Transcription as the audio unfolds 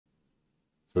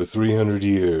For 300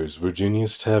 years,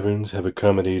 Virginia's taverns have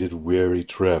accommodated weary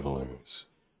travelers,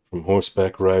 from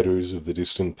horseback riders of the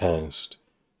distant past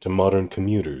to modern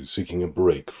commuters seeking a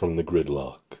break from the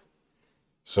gridlock.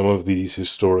 Some of these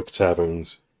historic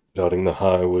taverns, dotting the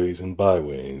highways and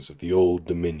byways of the Old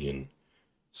Dominion,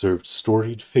 served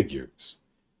storied figures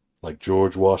like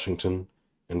George Washington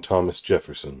and Thomas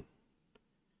Jefferson.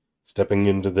 Stepping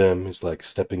into them is like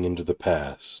stepping into the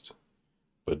past,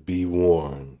 but be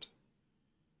warned.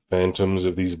 Phantoms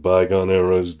of these bygone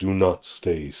eras do not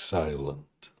stay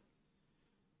silent.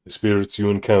 The spirits you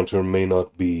encounter may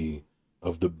not be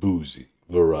of the boozy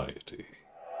variety.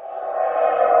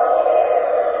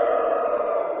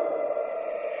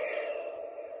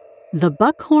 The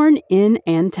Buckhorn Inn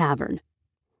and Tavern.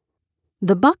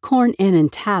 The Buckhorn Inn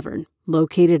and Tavern,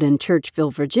 located in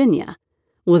Churchville, Virginia,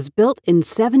 was built in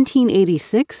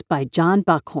 1786 by John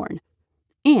Buckhorn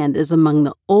and is among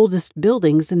the oldest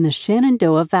buildings in the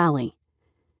Shenandoah Valley.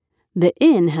 The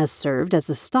inn has served as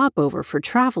a stopover for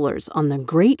travelers on the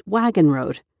Great Wagon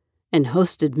Road and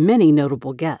hosted many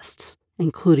notable guests,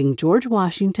 including George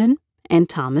Washington and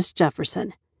Thomas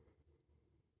Jefferson.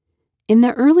 In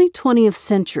the early 20th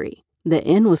century, the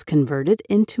inn was converted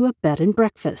into a bed and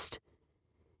breakfast.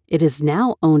 It is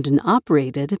now owned and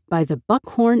operated by the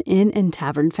Buckhorn Inn and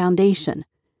Tavern Foundation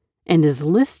and is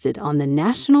listed on the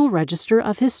National Register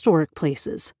of Historic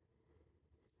Places.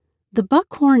 The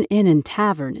Buckhorn Inn and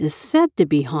Tavern is said to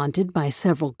be haunted by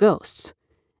several ghosts,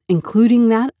 including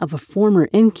that of a former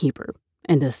innkeeper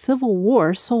and a Civil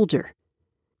War soldier.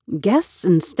 Guests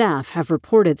and staff have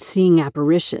reported seeing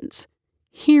apparitions,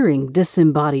 hearing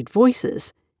disembodied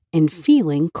voices, and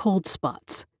feeling cold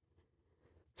spots.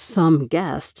 Some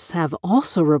guests have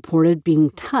also reported being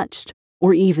touched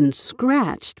or even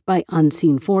scratched by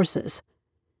unseen forces.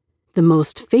 The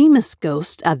most famous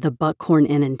ghost at the Buckhorn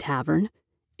Inn and Tavern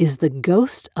is the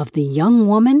ghost of the young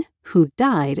woman who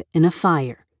died in a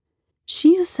fire.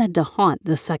 She is said to haunt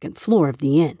the second floor of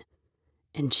the inn,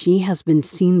 and she has been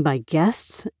seen by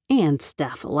guests and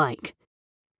staff alike.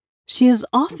 She is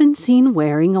often seen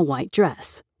wearing a white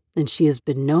dress, and she has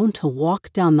been known to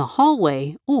walk down the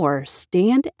hallway or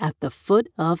stand at the foot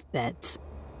of beds.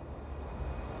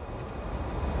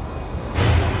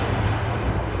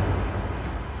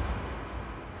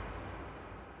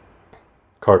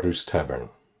 Carter's Tavern.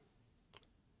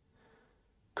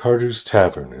 Carter's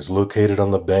Tavern is located on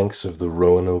the banks of the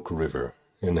Roanoke River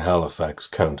in Halifax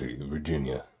County,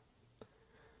 Virginia.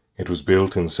 It was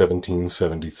built in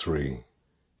 1773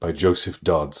 by Joseph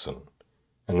Dodson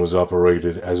and was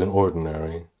operated as an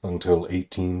ordinary until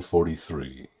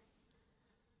 1843.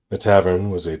 The tavern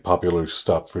was a popular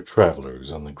stop for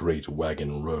travelers on the Great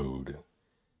Wagon Road,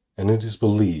 and it is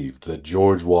believed that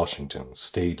George Washington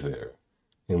stayed there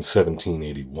in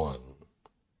 1781.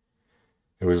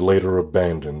 It was later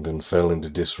abandoned and fell into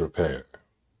disrepair.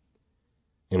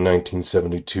 In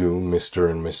 1972, Mr.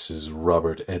 and Mrs.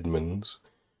 Robert Edmonds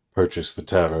purchased the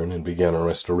tavern and began a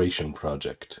restoration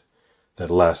project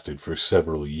that lasted for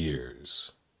several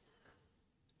years.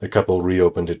 The couple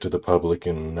reopened it to the public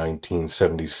in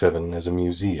 1977 as a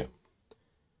museum.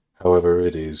 However,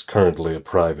 it is currently a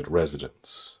private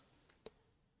residence.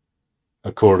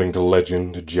 According to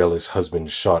legend, a jealous husband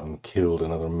shot and killed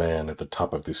another man at the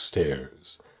top of the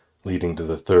stairs, leading to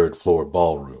the third-floor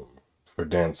ballroom for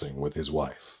dancing with his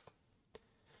wife.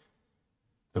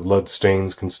 The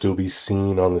bloodstains can still be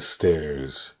seen on the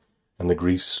stairs, and the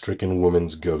grief-stricken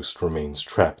woman's ghost remains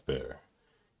trapped there,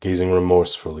 gazing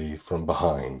remorsefully from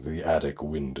behind the attic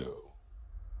window.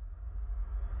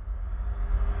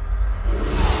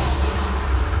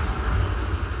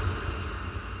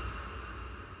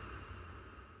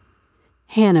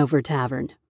 Hanover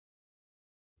Tavern.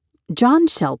 John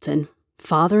Shelton,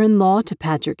 father-in-law to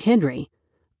Patrick Henry,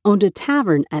 owned a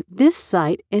tavern at this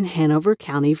site in Hanover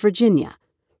County, Virginia,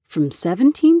 from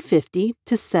 1750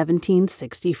 to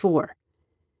 1764.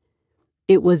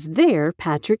 It was there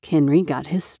Patrick Henry got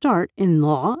his start in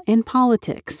law and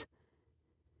politics.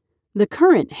 The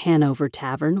current Hanover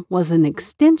Tavern was an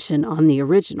extension on the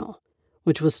original,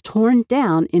 which was torn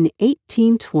down in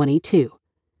 1822.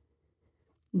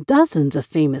 Dozens of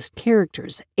famous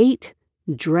characters ate,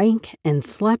 drank, and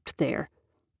slept there,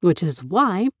 which is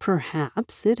why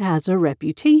perhaps it has a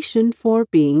reputation for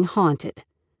being haunted.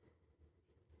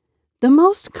 The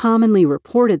most commonly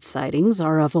reported sightings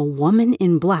are of a woman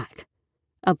in black,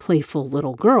 a playful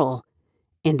little girl,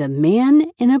 and a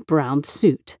man in a brown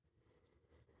suit.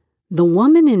 The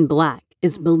woman in black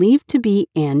is believed to be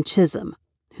Anne Chisholm,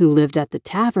 who lived at the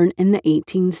tavern in the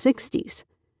 1860s.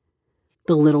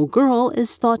 The little girl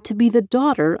is thought to be the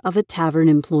daughter of a tavern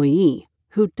employee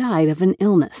who died of an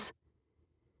illness.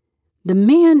 The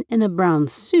man in a brown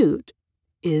suit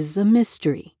is a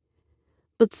mystery,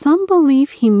 but some believe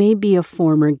he may be a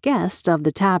former guest of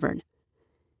the tavern.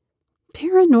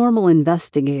 Paranormal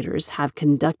investigators have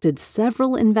conducted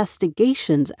several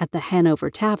investigations at the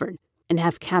Hanover Tavern and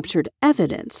have captured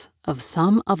evidence of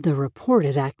some of the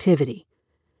reported activity.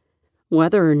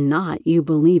 Whether or not you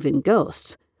believe in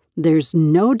ghosts, there's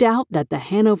no doubt that the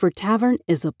Hanover Tavern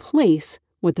is a place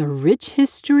with a rich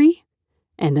history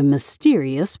and a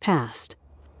mysterious past.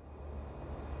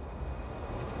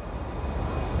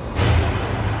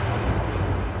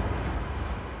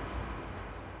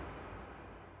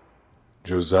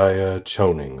 Josiah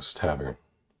Chowning's Tavern.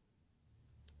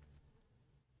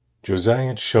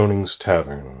 Josiah Chowning's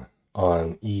Tavern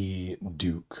on E.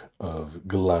 Duke of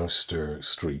Gloucester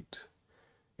Street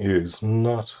is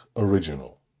not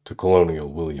original to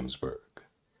colonial Williamsburg,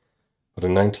 but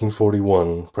in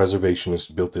 1941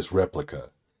 preservationists built this replica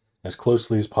as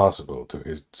closely as possible to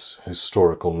its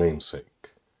historical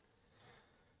namesake.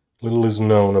 Little is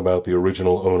known about the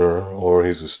original owner or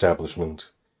his establishment,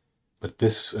 but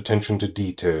this attention to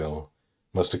detail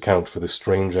must account for the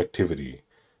strange activity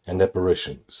and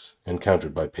apparitions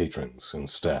encountered by patrons and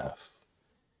staff.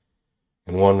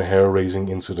 In one hair-raising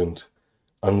incident,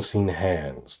 unseen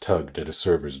hands tugged at a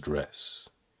server's dress.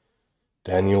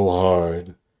 Daniel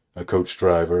Hard, a coach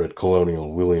driver at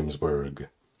colonial Williamsburg,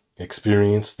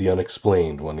 experienced the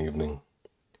unexplained one evening.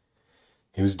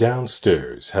 He was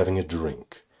downstairs having a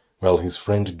drink while his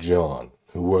friend John,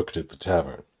 who worked at the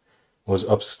tavern, was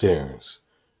upstairs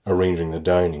arranging the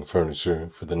dining furniture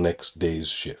for the next day's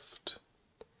shift.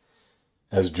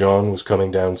 As John was coming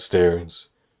downstairs,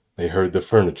 they heard the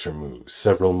furniture move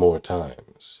several more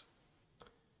times.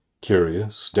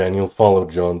 Curious, Daniel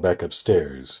followed John back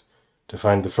upstairs to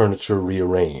find the furniture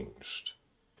rearranged.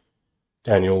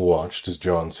 Daniel watched as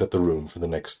John set the room for the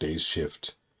next day's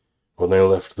shift. When they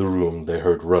left the room, they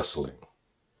heard rustling.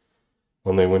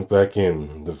 When they went back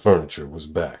in, the furniture was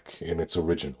back in its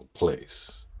original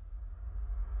place.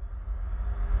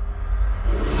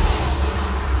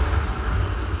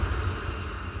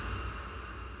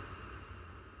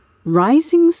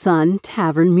 Rising Sun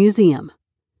Tavern Museum.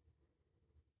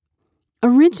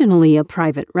 Originally a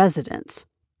private residence,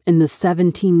 in the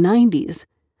 1790s,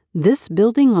 this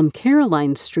building on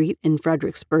Caroline Street in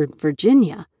Fredericksburg,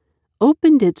 Virginia,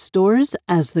 opened its doors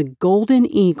as the Golden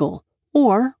Eagle,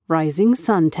 or Rising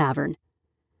Sun Tavern.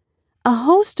 A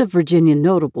host of Virginia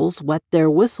notables wet their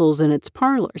whistles in its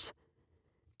parlors.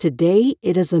 Today,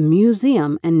 it is a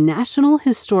museum and National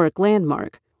Historic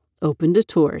Landmark, open to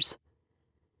tours.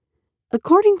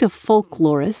 According to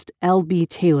folklorist L.B.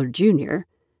 Taylor, Jr.,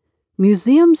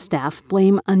 museum staff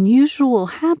blame unusual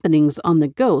happenings on the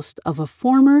ghost of a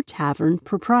former tavern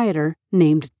proprietor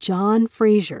named John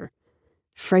Fraser.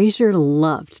 Fraser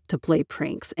loved to play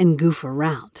pranks and goof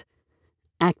around,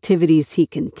 activities he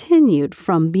continued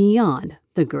from beyond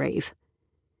the grave.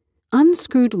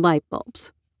 Unscrewed light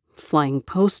bulbs, flying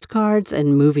postcards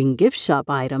and moving gift shop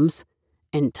items,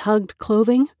 and tugged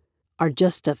clothing are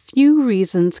just a few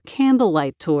reasons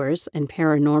candlelight tours and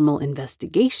paranormal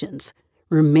investigations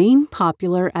remain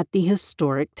popular at the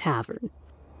historic tavern.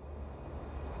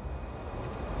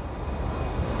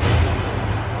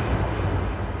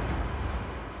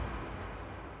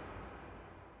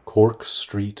 Cork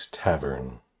Street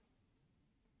Tavern.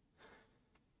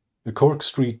 The Cork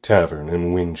Street Tavern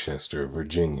in Winchester,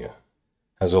 Virginia,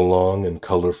 has a long and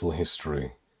colorful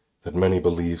history that many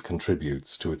believe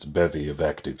contributes to its bevy of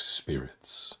active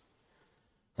spirits.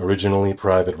 Originally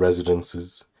private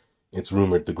residences, it's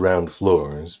rumored the ground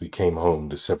floors became home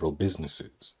to several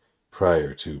businesses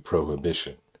prior to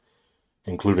Prohibition,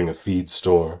 including a feed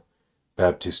store,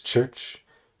 Baptist church,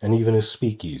 and even a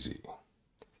speakeasy.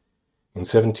 In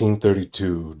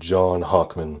 1732, John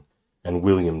Hockman and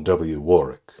William W.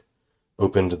 Warwick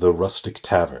opened the Rustic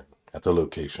Tavern at the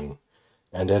location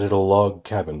and added a log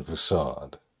cabin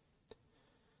facade.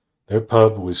 Their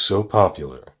pub was so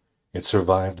popular, it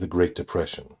survived the Great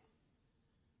Depression.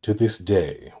 To this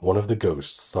day, one of the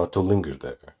ghosts thought to linger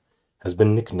there has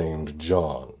been nicknamed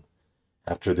John,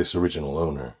 after this original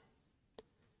owner.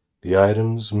 The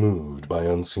items moved by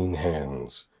unseen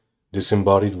hands,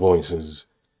 disembodied voices,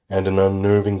 and an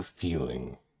unnerving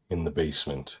feeling in the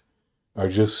basement are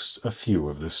just a few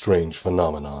of the strange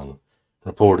phenomenon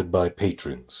reported by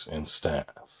patrons and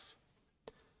staff.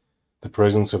 The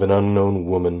presence of an unknown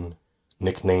woman,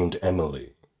 nicknamed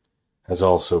Emily, has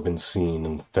also been seen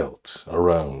and felt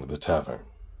around the tavern.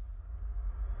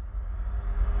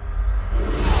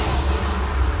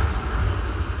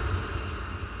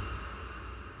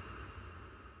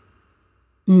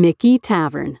 Michie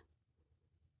Tavern.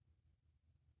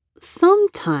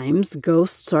 Sometimes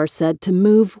ghosts are said to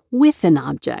move with an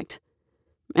object,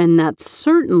 and that's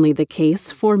certainly the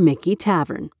case for Michie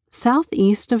Tavern,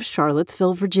 southeast of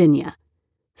Charlottesville, Virginia.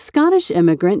 Scottish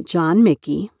immigrant John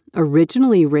Michie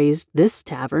originally raised this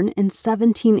tavern in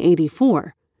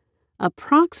 1784,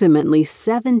 approximately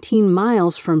 17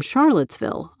 miles from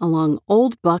Charlottesville along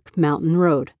Old Buck Mountain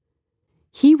Road.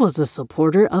 He was a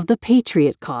supporter of the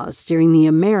Patriot cause during the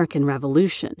American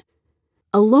Revolution.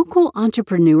 A local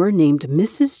entrepreneur named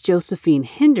Mrs. Josephine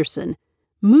Henderson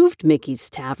moved Michie's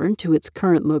Tavern to its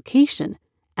current location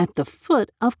at the foot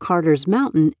of Carter's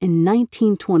Mountain in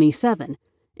 1927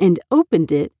 and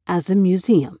opened it as a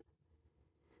museum.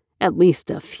 At least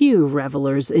a few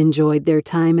revelers enjoyed their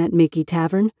time at Michie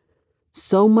Tavern,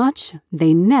 so much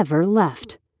they never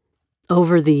left.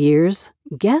 Over the years,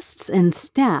 guests and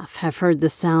staff have heard the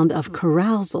sound of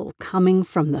carousal coming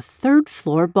from the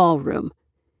third-floor ballroom,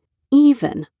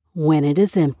 even when it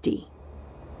is empty.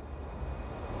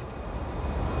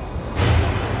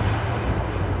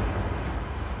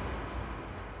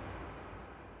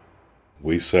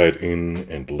 Wayside Inn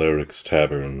and Larrick's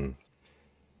Tavern.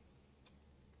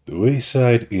 The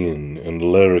Wayside Inn and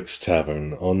Larrick's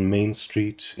Tavern on Main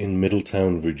Street in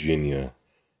Middletown, Virginia,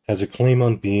 has a claim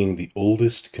on being the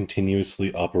oldest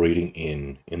continuously operating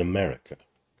inn in America.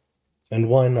 And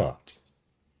why not?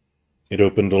 It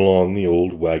opened along the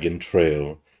old wagon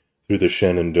trail through the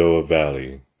Shenandoah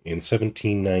Valley in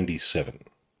 1797.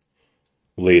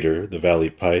 Later, the Valley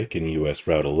Pike and U.S.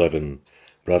 Route 11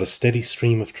 brought a steady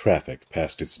stream of traffic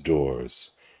past its doors,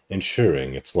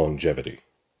 ensuring its longevity.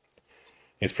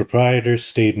 Its proprietors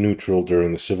stayed neutral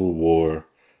during the Civil War,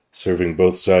 serving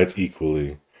both sides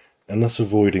equally, and thus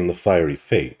avoiding the fiery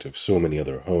fate of so many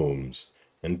other homes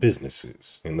and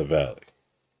businesses in the valley.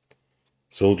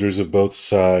 Soldiers of both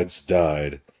sides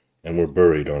died and were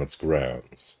buried on its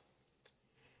grounds.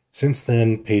 Since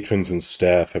then, patrons and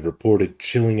staff have reported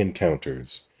chilling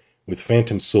encounters with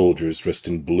phantom soldiers dressed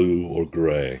in blue or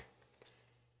gray.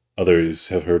 Others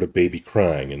have heard a baby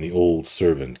crying in the old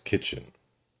servant kitchen.